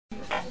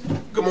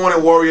Good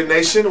morning, Warrior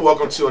Nation.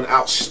 Welcome to an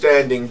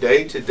outstanding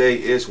day.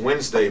 Today is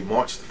Wednesday,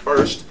 March the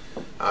 1st.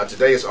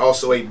 Today is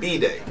also a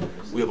B-Day.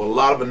 We have a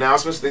lot of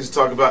announcements, things to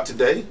talk about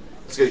today.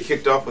 Let's get it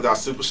kicked off with our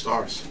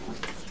superstars.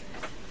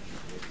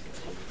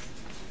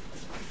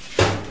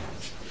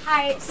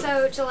 Hi,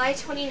 so July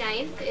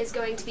 29th is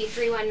going to be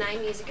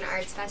 319 Music and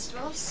Arts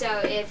Festival.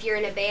 So if you're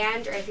in a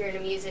band or if you're in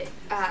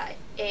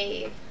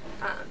a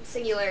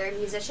singular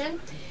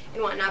musician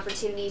and want an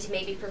opportunity to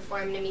maybe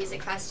perform in a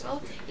music festival,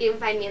 you can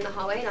find me in the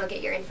hallway and I'll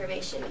get your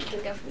information and you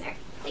can go from there.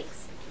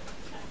 Thanks.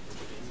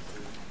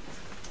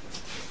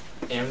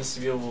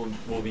 Amnesty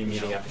will be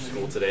meeting after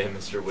school today in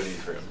Mr.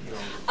 Woody's room.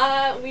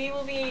 We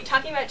will be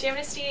talking about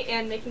Jamnesty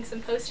and making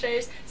some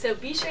posters, so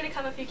be sure to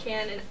come if you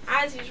can, and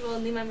as usual,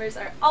 new members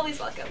are always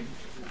welcome.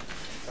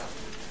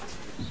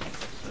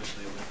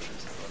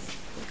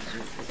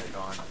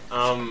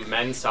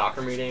 Men's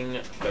soccer meeting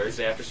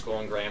Thursday after school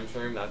in Graham's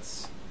room.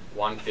 That's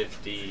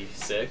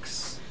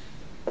 156.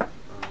 Come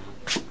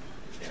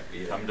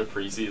to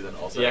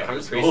preseason also. Yeah, come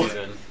to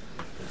preseason.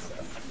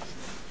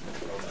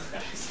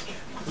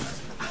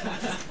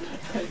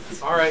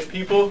 All right,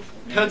 people,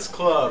 Pets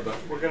Club.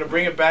 We're going to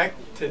bring it back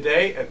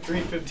today at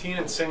 3:15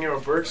 in Senor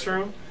Burke's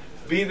room.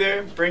 Be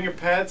there, bring your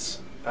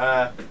pets,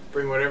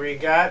 bring whatever you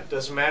got.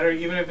 Doesn't matter,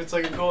 even if it's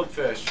like a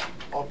goldfish.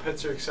 All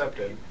pets are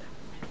accepted.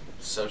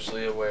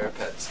 Socially Aware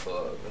Pets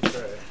Club. That's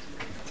right.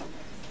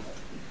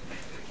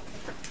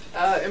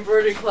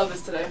 Embroidery Club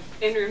is today.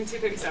 In room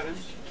 237.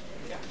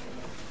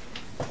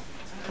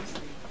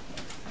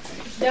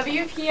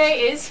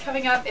 WPA is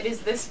coming up. It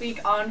is this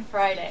week on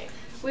Friday.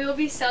 We will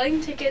be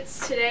selling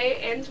tickets today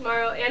and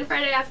tomorrow and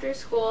Friday after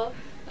school,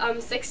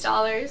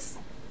 $6.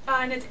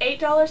 And it's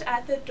 $8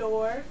 at the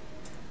door.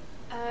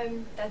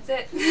 That's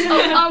it.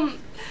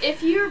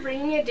 If you're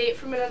bringing a date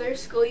from another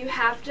school, you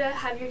have to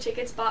have your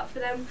tickets bought for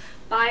them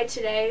by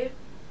today,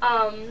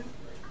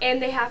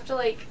 and they have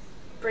to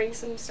bring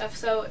some stuff.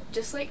 So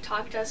just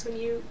talk to us when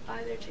you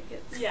buy their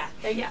tickets. Yeah.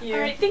 Thank you.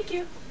 All right. Thank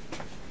you.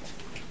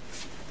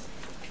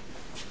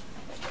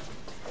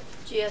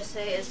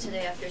 GSA is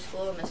today after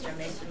school in Mr.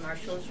 Mason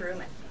Marshall's room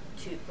at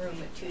room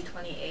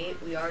 228.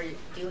 We already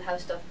do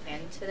have stuff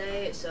planned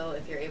today, so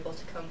if you're able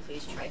to come,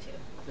 please try to.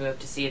 We hope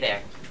to see you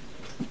there.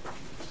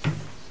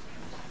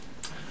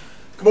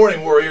 Good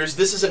morning, Warriors.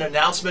 This is an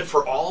announcement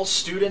for all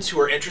students who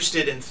are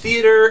interested in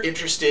theater,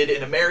 interested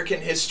in American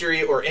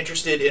history, or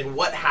interested in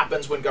what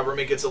happens when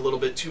government gets a little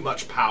bit too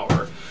much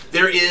power.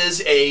 There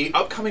is a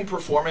upcoming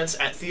performance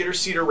at Theater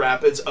Cedar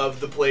Rapids of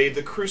the play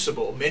The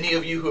Crucible. Many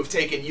of you who have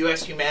taken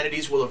U.S.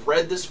 Humanities will have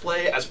read this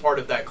play as part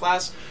of that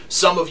class.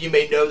 Some of you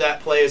may know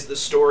that play as the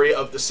story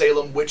of the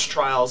Salem witch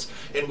trials,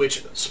 in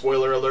which,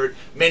 spoiler alert,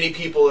 many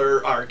people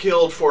are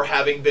killed for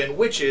having been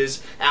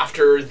witches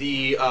after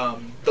the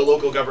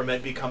local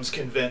government becomes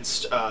convinced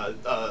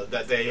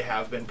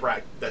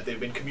that they've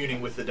been communing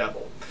with the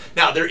devil.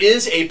 Now, there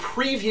is a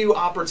preview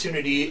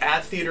opportunity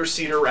at Theater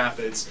Cedar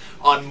Rapids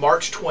on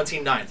March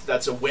 29th.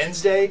 That's a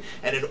Wednesday,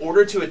 and in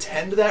order to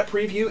attend that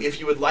preview, if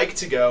you would like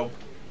to go,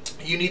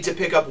 you need to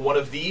pick up one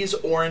of these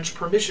orange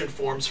permission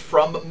forms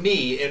from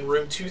me in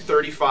room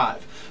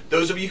 235.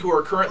 Those of you who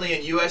are currently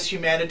in U.S.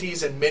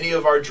 Humanities, and many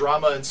of our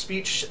drama and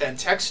speech and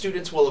text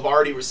students will have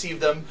already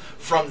received them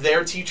from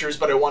their teachers,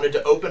 but I wanted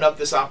to open up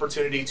this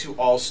opportunity to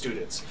all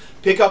students.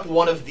 Pick up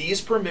one of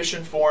these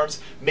permission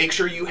forms. Make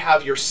sure you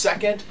have your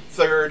second,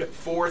 third,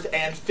 fourth,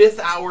 and fifth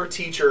hour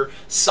teacher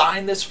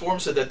sign this form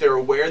so that they're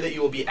aware that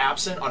you will be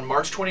absent on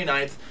March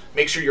 29th.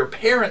 Make sure your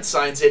parent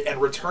signs it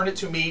and return it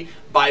to me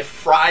by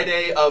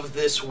Friday of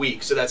this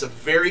week. So that's a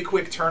very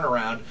quick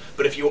turnaround.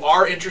 But if you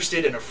are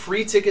interested in a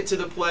free ticket to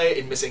the play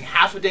and missing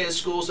half a day of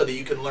school so that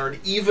you can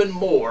learn even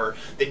more,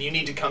 then you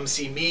need to come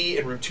see me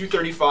in room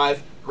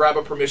 235, grab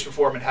a permission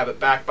form, and have it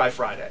back by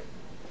Friday.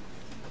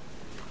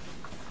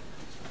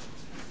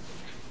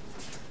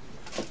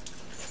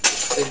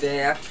 The day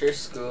after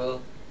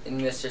school in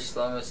Mr.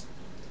 Sloma's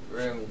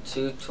room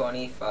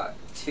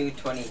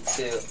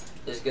 222,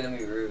 there's going to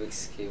be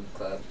Rubik's Cube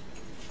Club.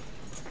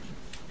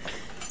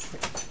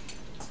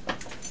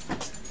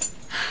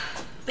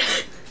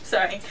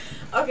 Sorry.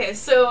 Okay,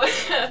 so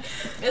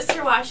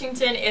Mr.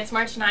 Washington, it's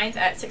March 9th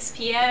at 6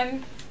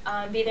 p.m.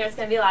 Be there, it's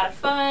going to be a lot of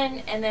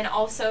fun. And then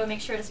also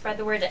make sure to spread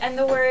the word to end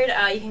the word.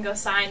 You can go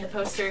sign the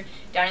poster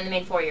down in the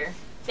main foyer.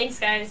 Thanks,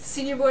 guys.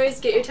 Senior boys,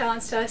 get your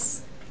talents to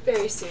us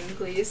very soon,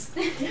 please.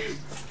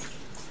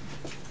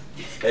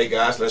 Hey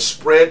guys, let's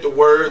spread the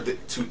word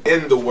to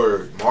end the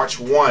word.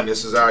 March 1,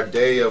 this is our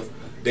Day of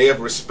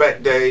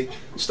Respect Day.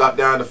 Stop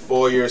down the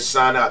foyer,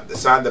 sign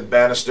the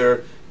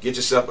banister, get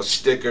yourself a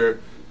sticker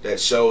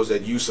that shows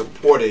that you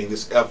supporting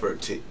this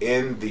effort to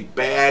end the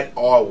bad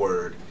R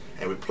word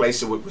and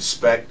replace it with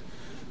respect.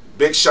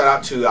 Big shout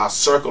out to our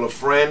circle of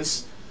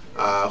friends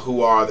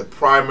who are the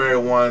primary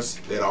ones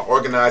that are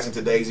organizing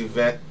today's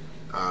event.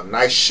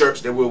 Nice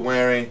shirts that we're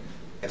wearing,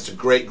 and it's a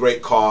great,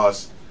 great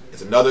cause.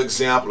 It's another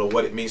example of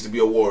what it means to be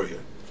a warrior,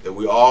 that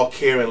we all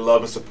care and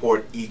love and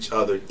support each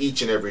other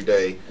each and every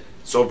day.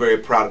 So very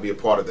proud to be a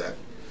part of that.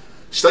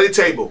 Study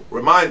table,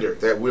 reminder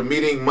that we're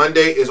meeting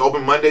Monday, is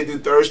open Monday through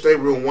Thursday,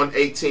 room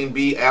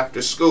 118B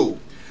after school.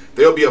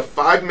 There will be a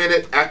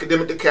 5-minute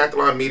academic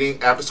decathlon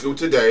meeting after school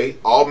today.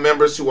 All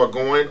members who are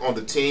going on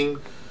the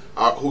team,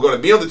 who are going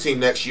to be on the team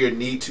next year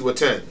need to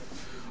attend.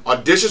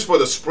 Auditions for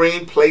the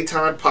Spring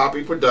Playtime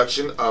Poppy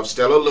production of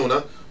Stella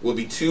Luna will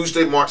be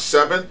Tuesday, March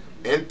 7th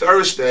and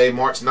Thursday,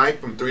 March 9th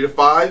from 3 to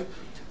 5.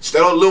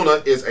 Stella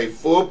Luna is a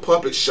full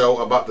puppet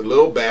show about the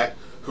little bat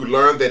who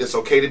learned that it's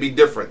okay to be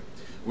different.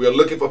 We are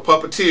looking for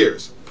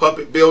puppeteers,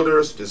 puppet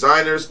builders,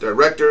 designers,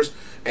 directors,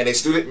 and a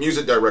student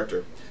music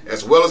director,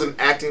 as well as an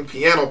acting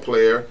piano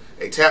player,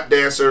 a tap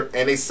dancer,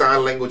 and a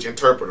sign language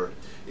interpreter.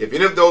 If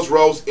any of those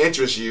roles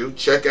interest you,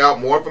 check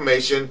out more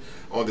information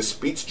on the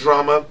Speech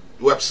Drama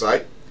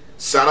website.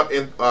 Sign up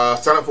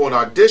for an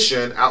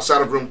audition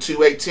outside of room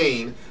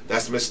 218.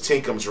 That's Miss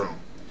Tinkham's room.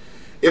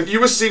 If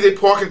you received a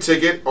parking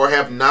ticket or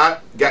have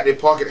not gotten a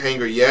parking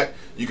hanger yet,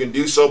 you can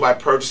do so by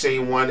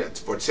purchasing one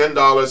for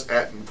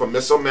 $10 from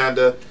Miss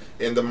Amanda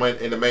in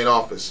the main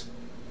office.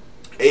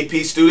 AP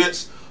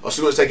students or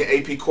students taking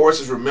AP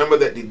courses, remember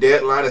that the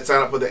deadline to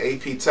sign up for the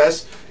AP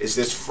test is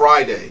this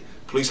Friday.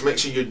 Please make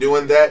sure you're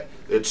doing that.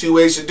 There are 2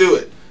 ways to do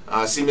it.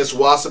 See Miss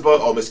Wasapa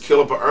or Miss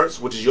Kilipa Ernst,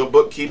 which is your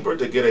bookkeeper,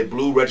 to get a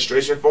blue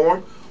registration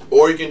form,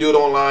 or you can do it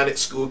online at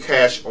School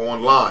Cash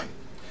Online.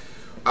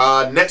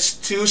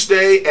 Next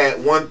Tuesday at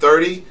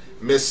 1:30,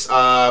 Miss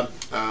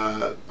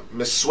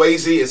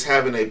Swayze is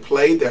having a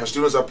play that her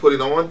students are putting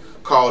on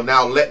called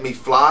Now Let Me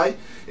Fly.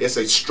 It's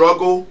a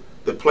struggle.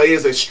 The play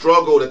is a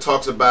struggle that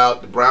talks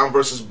about the Brown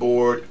versus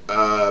Board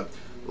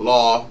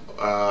law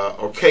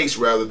or case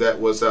rather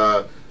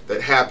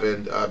that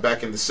happened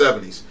back in the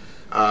 70s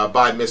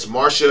by Miss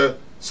Marcia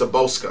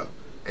Saboska.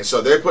 And so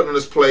they're putting on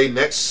this play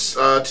next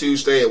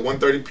Tuesday at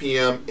 1:30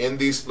 p.m. in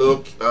these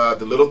the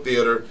little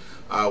theater.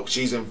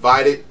 She's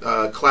invited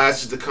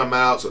classes to come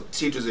out. So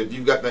teachers, if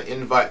you've got the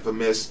invite from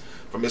Miss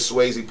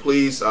Swayze,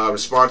 please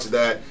respond to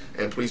that,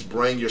 and please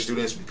bring your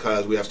students,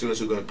 because we have students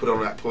who are going to put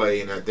on that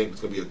play, and I think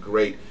it's going to be a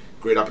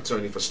great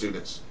opportunity for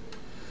students.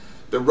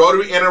 The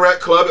Rotary Interact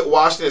Club at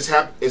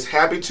Washington is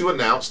happy to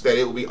announce that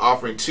it will be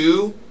offering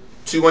 2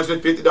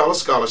 $250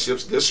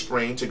 scholarships this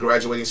spring to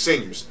graduating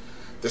seniors.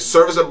 The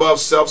Service Above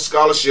Self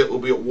Scholarship will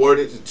be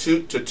awarded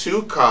to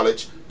two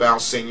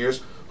college-bound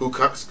seniors who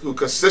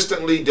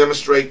consistently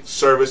demonstrate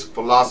service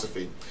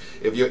philosophy.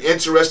 If you're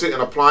interested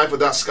in applying for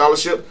that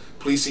scholarship,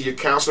 please see your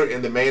counselor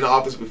in the main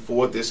office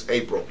before this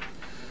April.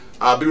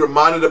 Be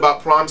reminded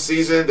about prom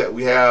season that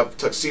we have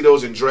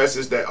tuxedos and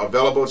dresses that are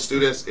available to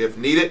students if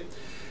needed.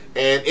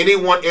 And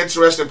anyone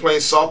interested in playing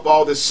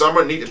softball this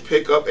summer need to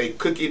pick up a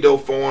cookie dough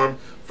form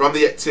from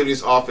the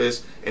activities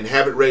office and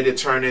have it ready to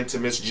turn into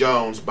Miss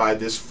Jones by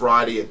this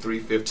Friday at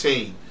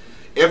 3:15.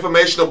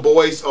 Informational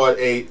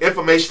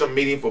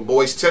meeting for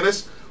boys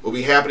tennis will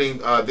be happening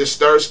this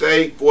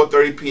Thursday,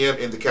 4:30 p.m.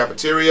 in the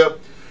cafeteria.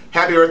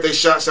 Happy birthday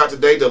shouts out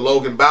today to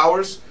Logan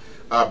Bowers,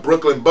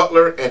 Brooklyn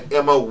Butler, and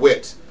Emma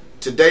Witt.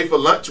 Today for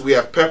lunch we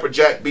have pepper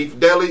jack beef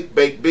deli,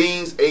 baked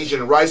beans,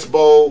 Asian rice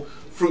bowl,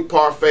 fruit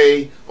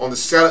parfait. On the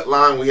salad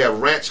line we have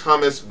ranch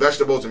hummus,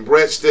 vegetables, and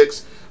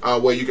breadsticks,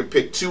 where you can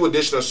pick 2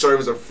 additional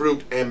servings of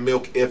fruit and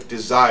milk if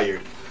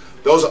desired.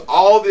 Those are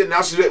all the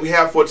announcements that we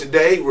have for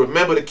today.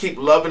 Remember to keep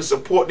loving and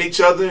supporting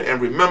each other,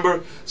 and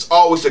remember, it's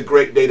always a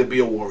great day to be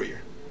a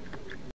warrior.